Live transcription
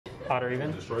Odd or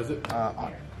even? Destroys it?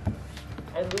 Odd.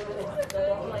 Alright,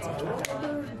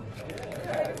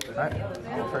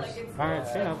 go first. Alright,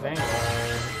 so you know,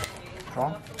 Vanguard.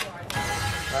 Draw.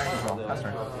 Draw. That's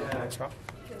right. Draw. You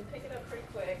can pick it up pretty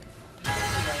quick.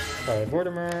 Alright,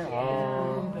 Vortimer,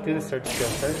 I'll do the search skill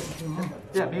first.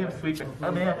 Yeah, maybe I'm sweeping.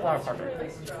 Maybe I'm flower card.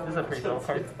 This is a pretty cool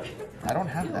card. I don't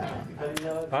have that one.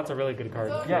 That's a really good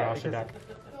card. Yeah, Yasha deck.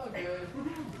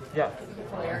 Yeah.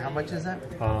 How much is that?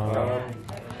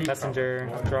 Messenger,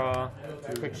 draw,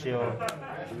 quick shield,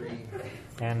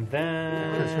 and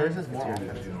Because hers then is more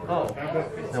offensive. Oh,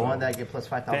 The one that gets plus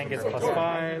 5,000. then gets plus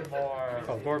 5,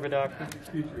 called Gorbaduck, that's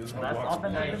offensive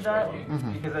than that?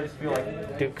 Because I just feel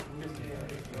like... Duke.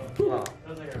 Oh.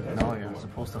 No, you're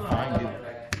supposed to find Duke.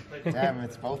 Damn,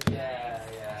 it's both. Get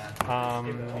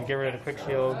rid of the quick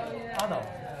shield. Oh no.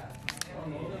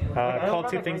 Call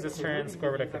 2 things this turn,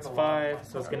 Gorbaduck gets 5,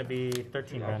 so it's going to be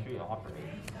 13 Van.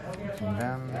 And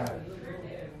then...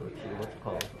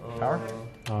 Power?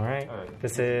 Alright,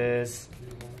 this is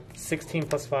 16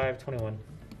 plus 5, 21.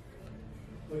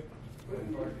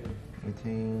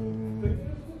 18...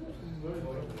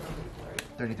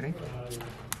 33. Go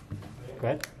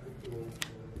ahead.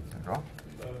 Draw.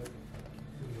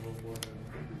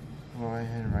 Go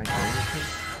ahead and write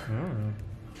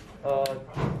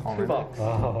 $2 bucks.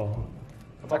 Oh.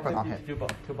 Attack with on-hit.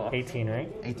 $2. 18,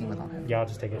 right? 18 with on-hit. Yeah, I'll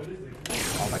just take it.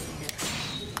 All back.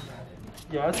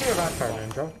 Yeah, I'd say around Card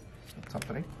and draw. Top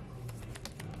 3.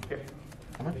 here.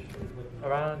 How much?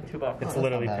 Around $2. It's that's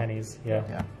literally not bad. pennies, yeah.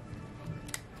 Yeah.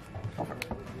 Go for it.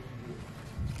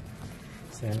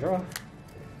 Sandra.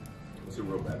 It's a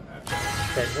real bad match.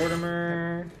 Right,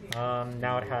 Vortimer.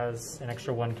 Now it has an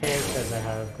extra 1k because I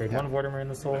have grade 1 Vortimer in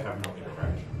the soul. I have no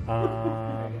interaction.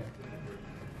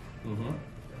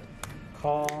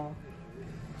 Call.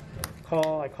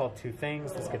 I called 2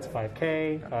 things. This gets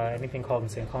 5k. Anything called in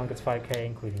St. Colin gets 5k,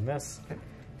 including this.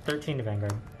 13 to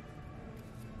Vanguard.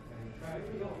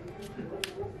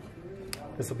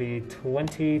 This will be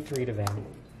 23 to Van.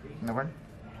 No burn.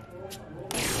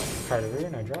 Card over here,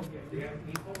 no draw.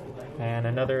 And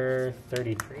another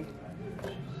 33.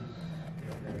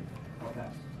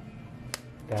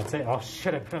 That's it. Oh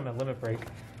shit, I put him at limit break.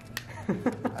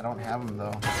 I don't have them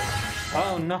though.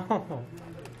 Oh no!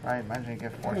 Alright, Magic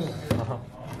Gift Force. Uh-huh.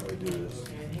 How do we do this?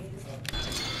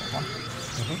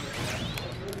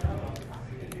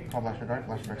 Call Blaster Dark,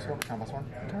 Blaster Dark Skill, count plus 1.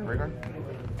 Entire Vanguard.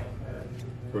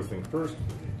 First things first,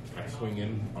 I swing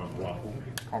in on Waffle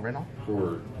Call Renal.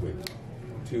 for, wait,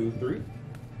 2, 3?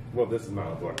 Well, this is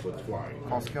not a block, but it's flying.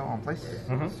 Call Skill on place.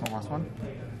 So last one.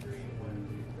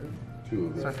 2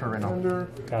 of Search this. for Renal. Under.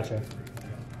 Gotcha.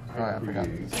 Oh, I forgot.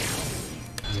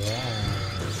 Yeah.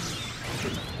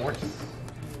 Force.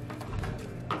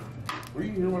 Were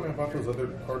you here when I bought those other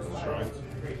cards and shrines?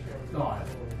 No. I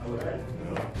was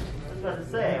about to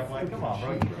say, I'm like, come on,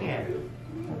 bro, you can't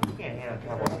handle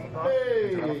trouble.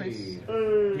 Hey!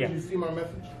 Yeah. Did you see my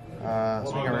message?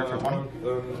 Swing a rare for 20.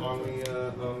 On the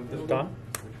Discord? Done?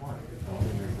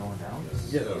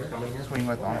 Yeah, they're coming here. Swing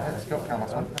with on-hit skill, count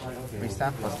plus 1.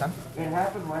 Restamp plus 10.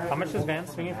 How much is Van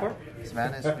swinging for?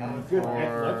 Svan is swinging for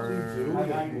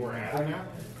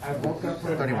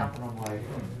 31.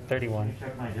 31.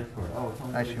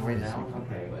 Actually, wait a second.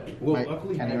 Well, Wait,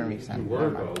 luckily can't even you restamp. were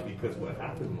though, because what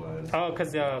happened was... Oh,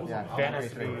 because Yeah, Van has to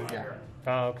 33. be... Yeah.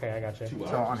 Oh, okay, I got you.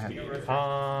 So on-hit.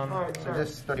 So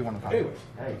just 31 with Anyway,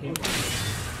 on-hit.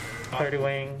 30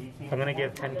 wing. I'm gonna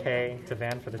give 10k to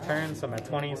Van for the turn, so I'm at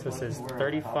 20. So this is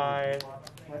 35.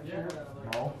 What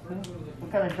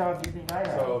kind of job do you think I have?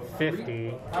 so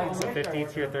 50. So 50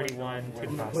 to your 31 to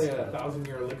cost. play a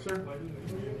 1,000-year elixir.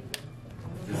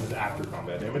 This is after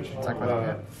combat damage. Attack with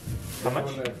on-hit. How much?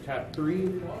 I'm gonna tap 3.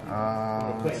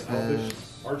 This is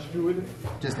Archdruid.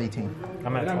 just 18.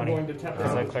 I'm at And I'm 20. going to tap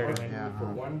Because I cleared it. Yeah. for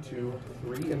 1, 2,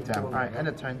 3, and 4. Damn. Alright, end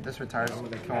of turn. This retires. I'm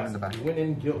gonna Kill one in the back. cast Win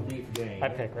in Guild Leaf Game. I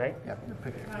pick, right? Yep, you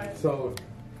pick it. So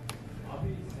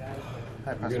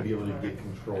Alright, you're gonna be able to get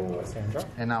control Sandra.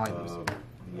 And now I lose. of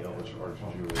the Elvish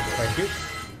Archdruid. Right, Duke.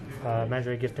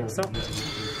 Magic gift picks up.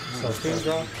 So field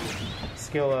draw.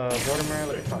 Skill Vortimer,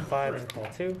 look at top 5 and call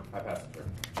 2. I pass the turn.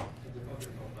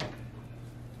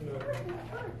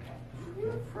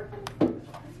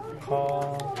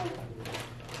 Call.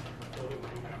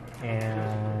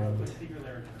 And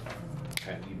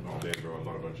Hadn't eaten all day, bro. I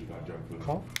bought a bunch of junk food.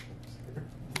 call.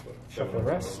 Shuffle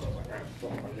rest.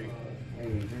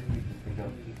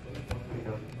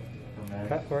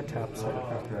 Cut or tap.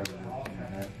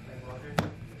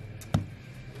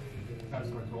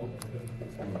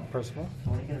 Personal.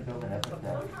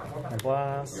 My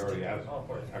blast. We already have.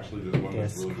 Actually, there's one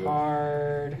that's really good.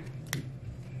 Discard.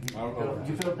 I don't know.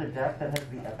 You built a deck that has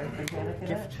the epic mechanic in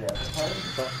it? The epic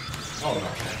card? Oh no.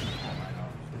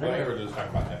 I never just talk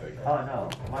about epic. Oh no,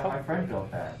 my friend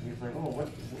built that. He was like, oh, what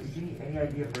give me any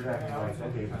idea for deck? I'm like,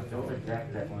 okay, build a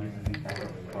deck that uses the epic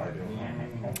card.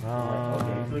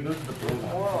 Okay, so he goes to the blue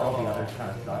one, all the others kind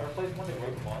of suck. So he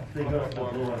goes to the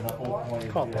blue one, the whole point is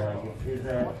is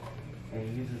that, and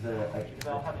he uses a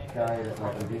guy that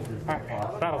like reduces the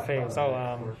cost. Battle phase.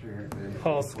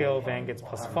 Hull skill, Van gets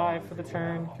 +5 for the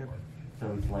turn. So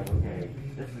it's like, okay,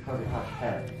 this is a card that costs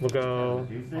 10. We'll go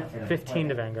 15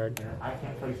 to Vanguard. I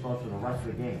can't play spells for the rest of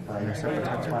the game, but I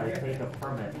take a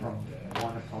permit from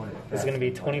one opponent. This is going to be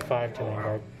 25 to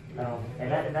Vanguard.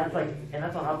 And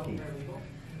that's on upkeep.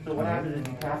 So what happens is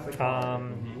you cast the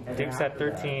card. Duke's at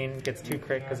 13, gets 2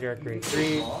 crit because you're at grade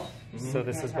 3. So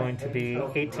this is going to be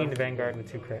 18 to Vanguard with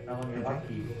 2 crit. Twin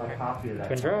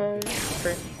drive,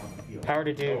 crit. Power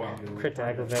to Duke, crit to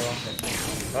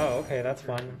Aglaville. Oh, okay, that's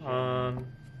fun.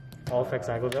 All effects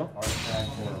Aglaville.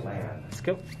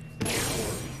 Skill.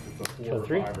 Kill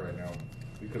 3.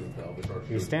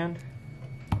 You stand.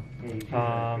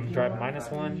 Drive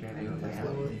 -1.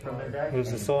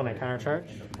 Lose the soul and I counter charge.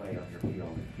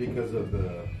 Because of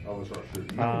the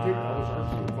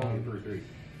OverDress.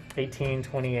 18,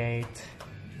 28,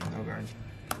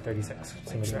 36.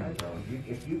 Single drive.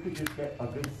 If you could just get a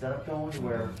good setup going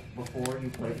where before you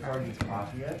play the card, you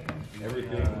copy it.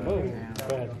 Everything. Oh,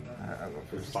 go ahead.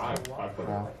 There's 5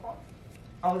 players.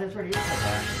 Oh, that's right.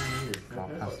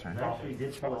 Actually,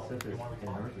 did pull a Citrus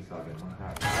in Mercy Saga one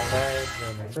time.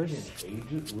 First.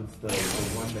 Aegis was the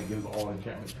one that gives all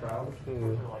enchantment trials.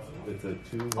 It's a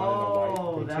 2, 1 and a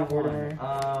Oh, white. that one.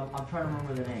 I'm trying to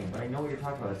remember the name, but I know what you're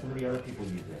talking about. Some of the other people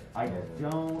use it. I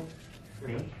don't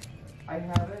think I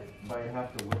have it, but I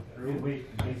have to look through.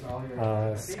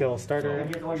 Skill starter,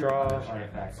 draw,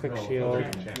 quick shield,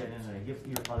 It gives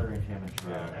you other enchantment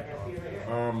trials.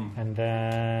 and What I will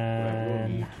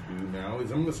then need to do now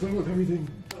is I'm going to swing with everything.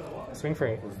 swing for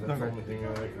 8. That's the only thing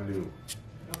I can do.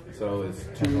 So it's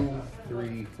 2,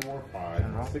 3, 4,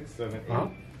 5, 6, 7, 8,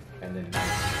 and then 9.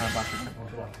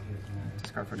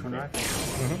 Discard for twin drive.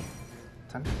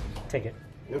 10. Take it.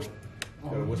 Yep.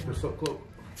 Got a Whisper Silk Cloak.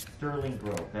 Sterling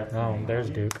Grove. That's Oh, there's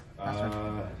Duke.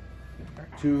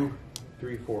 2,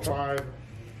 3, 4, 5,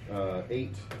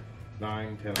 8,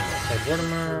 9, 10, 11. Like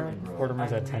Mortimer.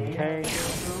 Mortimer's at 10k.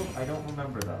 I don't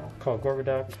remember though. Call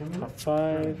Gorgoduck, top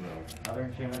 5. Other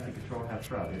enchantments you control have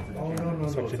shrub. It's an Oh, enchantment. no.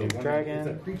 Switch to Duke Dragon. It's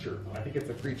a creature. I think it's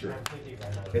a creature.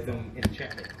 It's an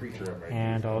enchantment creature.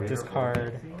 And I'll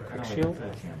discard quick shield.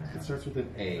 It starts with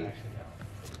an A.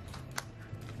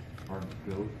 Or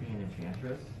Ghostly and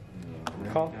Enchantress.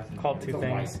 Call 2 It's a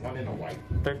things. white, 1 and a white.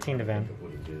 13 to Van.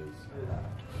 What it is.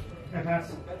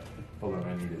 Hold on,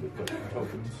 I needed to put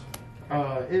tokens.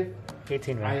 If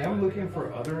 18 I Van. am looking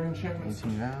for other enchantments.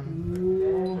 18 down.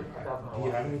 Do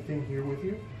you have anything here with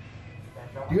you?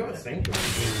 Do you have a sanctuary?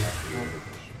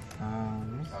 Let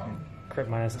me see. Crit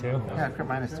 -2. Yeah, crit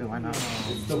 -2. Why not?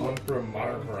 It's the one from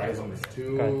Modern Horizons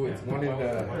 2. Okay. It's one in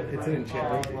it's an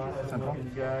enchantment. Simple.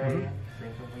 Yeah,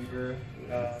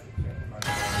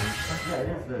 it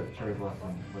is the cherry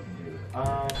blossom looking dude. I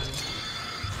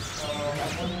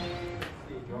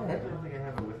don't think I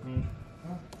have it with me.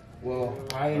 Well,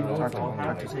 I know Talk to someone him. that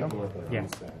Talk to makes him. it look like Yeah.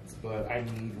 sense, but I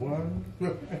need one.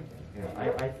 Yeah,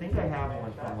 I think I have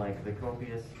one from like the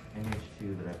Copious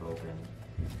MH2 that I've opened.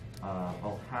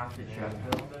 I'll have to check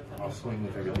though. I'll swing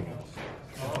with everything else.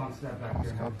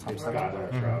 Skill, top It's 7. got a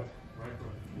trout.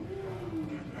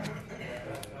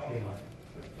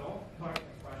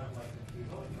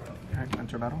 Alright,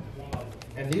 enter battle.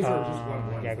 And these are just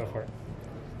 1/1s. Yeah, go for it.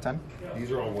 10.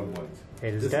 These are all 1/1s.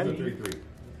 It is This dead. is a 3/3.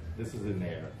 This is in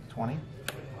there. 20.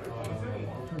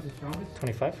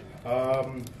 25.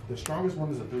 The strongest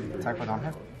one is a 3/3. Attack with on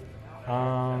hit.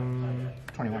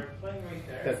 21.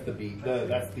 That's the beat.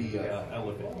 That's the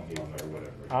elephant you gave me or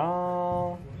whatever.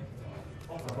 Oh,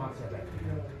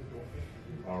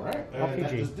 All right. RPG.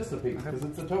 That just dissipates because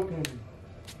it's a token.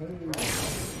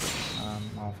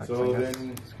 All effects, So I guess.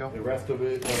 then Skill. the rest of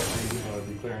it,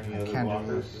 declare any other Can do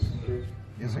blockers.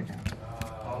 Yes, I can.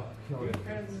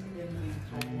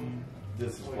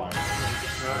 This is flying.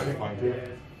 Flying too.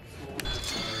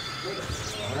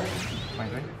 All right.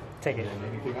 23. take it.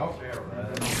 Anything else? All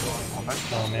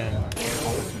effects. Oh man. All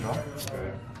effects to draw.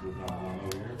 Okay.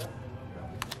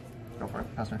 Go for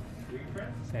it. Pass turn.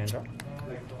 Sandra.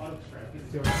 Right.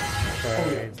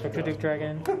 Spectral Duke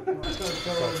Dragon.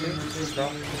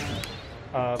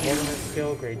 Mortimer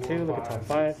skill, grade 2. Look at top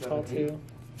 5. Call 2.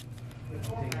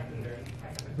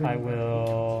 I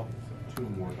will 2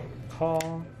 more.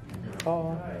 call.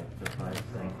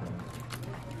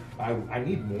 I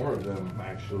need more of them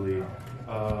actually.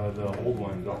 The old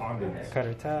one, the Hondens.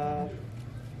 Cutter tab.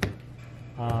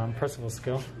 Percival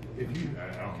skill. If you,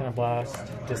 Kind of blast.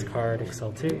 Discard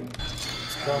XL2.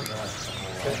 I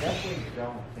definitely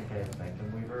don't think I have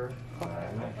Sanctum Weaver.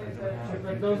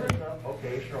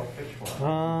 Okay, sure, I'll pitch for it.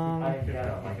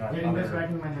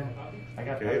 I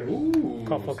got okay. Ooh.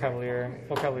 Call Full Cavalier.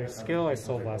 Full Cavalier skill. I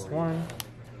sold last one.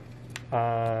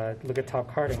 Look at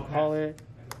top card and call it.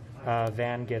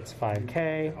 Van gets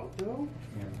 5k.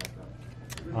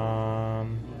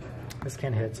 This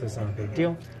can't hit, so it's not a big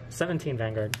deal. 17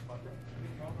 Vanguard.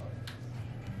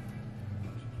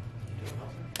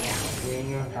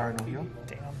 Cardinal heal.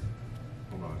 Damn.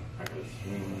 Hold on. I can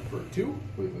swing for 2.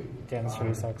 Wait. Damn, this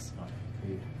really sucks. So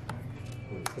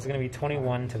it's going to be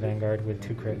 21 to Vanguard with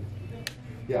 2 crit.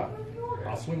 Yeah.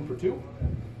 I'll swing for 2.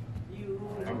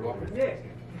 I'm going.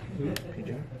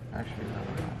 PJ? Actually,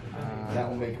 That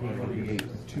will make me create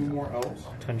 2 more elves.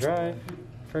 Twin Drive.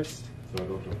 First. So I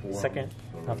go to 4. Second.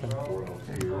 So Nothing. 4 elves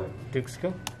here. Duke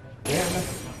skill. Then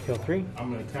Kill 3.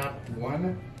 I'm going to tap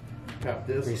 1. Tap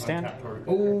this. Restand. untap target.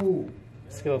 Oh!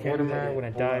 Skill of Can't do Mortimer. that. When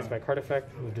it Hold dies on. by card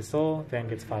effect, move to soul. Van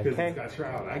gets Because it's 5k. got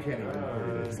Shroud. I can't even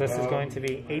do this. So this is going to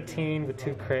be 18 with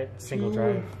 2 crit, single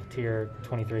drive to your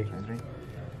 23. 23.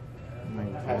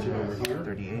 Patch it over here.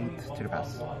 38 to the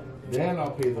pass. Then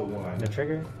I'll pay the 1. No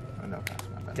trigger. Oh, no pass,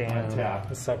 my bad. Damn. Untap.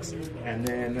 This sucks. And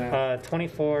then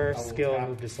 24 I will skill, tap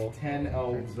move to soul. 10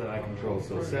 elves that I control.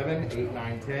 So 7, 8,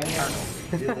 9,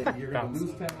 10. You're going to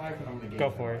lose 10 life and I'm going to gain. Go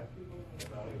for it.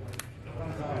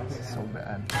 This is so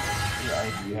bad. Do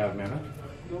you have mana?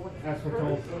 As for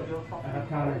told, I have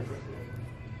counters.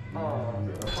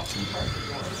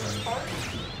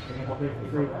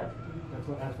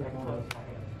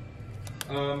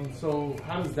 So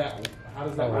how does that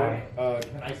work?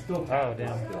 Can I still tap Oh,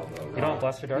 damn. still, though, You don't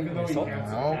blast your dark Even in though your he soul?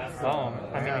 cancels No. cast, Oh,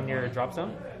 I mean in your drop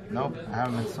zone? Nope, I have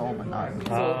him in soul, but not in So if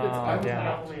it's Oh, damn.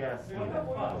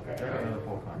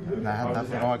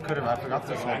 That's oh, I could have. I forgot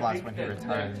to soul blast when he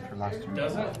retired for last turn.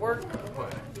 doesn't work.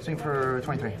 Swing for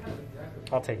 23.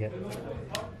 I'll take it.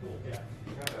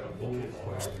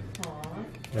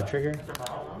 No trigger.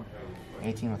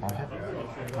 18 with on hit.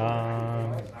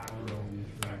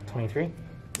 23.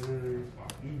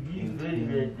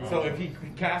 So if he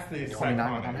casts the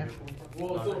 29 with on hit.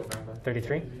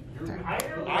 33.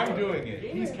 I'm doing it.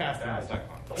 He's casting the Cyclone.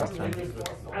 Last turn.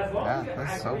 Yeah,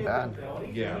 that's so bad.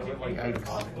 Yeah.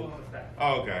 Yikes.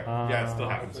 Oh, okay. Yeah, it still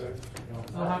happens.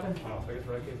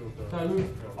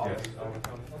 Yes.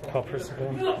 Call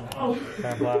Percival.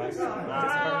 Bad blast.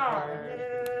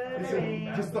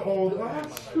 Just the old.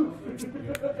 Shoot.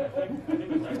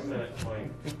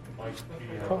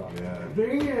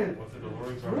 Dang it!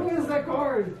 Where is that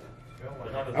card?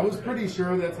 I was pretty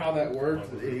sure that's how that works.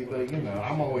 Like, you know,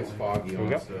 I'm always foggy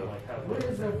on stuff.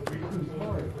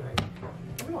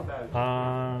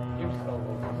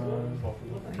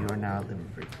 You are now living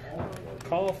free.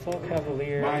 Call a Full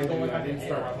Cavalier. Mind you, I didn't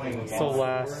start playing Soul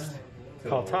last.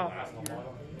 Call top.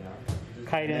 And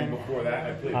Kaiden. before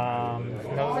that, I played.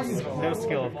 No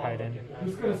skill of Kaiden.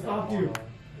 Who's gonna stop you?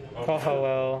 Call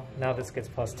Hoel. Now this gets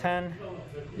plus 10.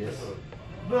 Yes.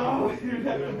 No, you're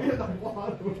not gonna be at the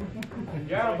bottom.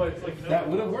 Yeah, but it's like That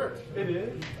would have worked. it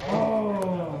is.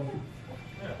 Oh.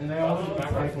 And I also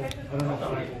cycle. I don't have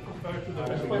cycle.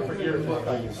 Just play for years.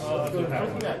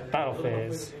 Battle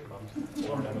phase.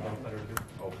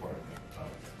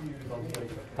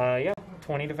 Yeah,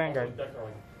 20 to Vanguard.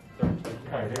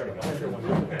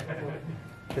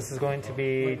 This is going to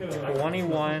be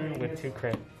 21 with 2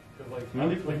 crit.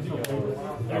 28,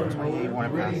 one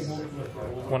to pass.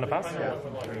 1 to pass?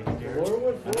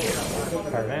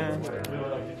 Caravan.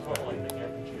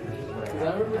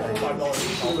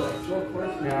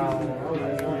 Now.